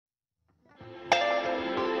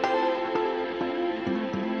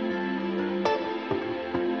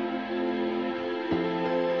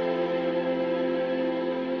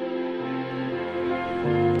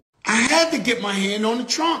had to get my hand on the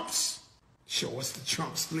trumps. Show us the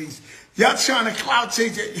trumps, please. Y'all trying to clout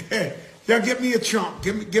chase it. Yeah. Y'all get me a trump.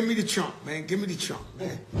 Give me the trump, man. Give me the trump,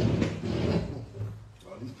 man.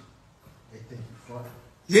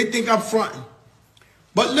 They think I'm fronting.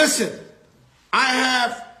 But listen, I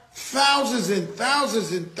have thousands and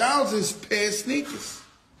thousands and thousands pair of sneakers.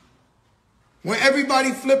 When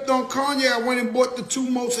everybody flipped on Kanye, I went and bought the 2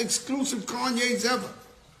 most exclusive Kanyes ever.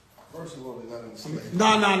 First of all, they got understand. No,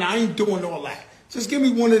 I ain't doing all that. Just give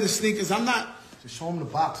me one of the sneakers. I'm not. Just show them the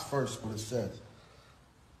box first, what it says.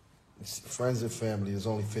 It's friends and family, there's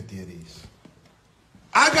only 50 of these.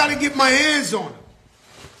 I got to get my hands on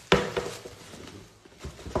them.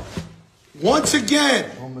 Once again,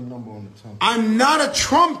 Show them the number on the tongue. I'm not a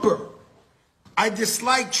Trumper. I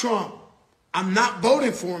dislike Trump. I'm not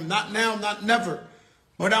voting for him. Not now, not never.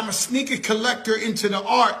 But I'm a sneaker collector into the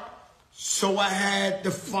art. So I had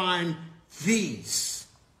to find these.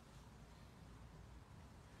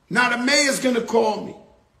 Now the mayor's going to call me.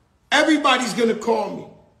 Everybody's going to call me.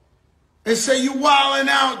 And say, you wilding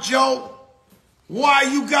out, Joe. Why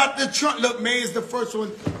you got the Trump? Look, mayor's the first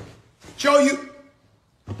one. Joe,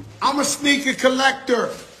 I'm a sneaker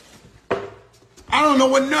collector. I don't know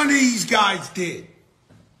what none of these guys did.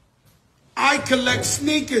 I collect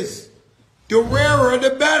sneakers. The rarer,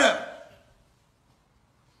 the better.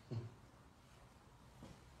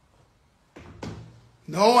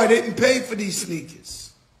 No, I didn't pay for these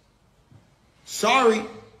sneakers. Sorry.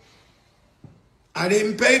 I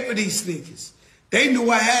didn't pay for these sneakers. They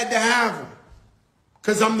knew I had to have them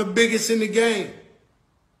because I'm the biggest in the game.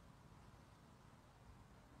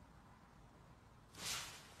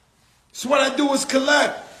 So what I do is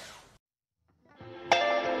collect.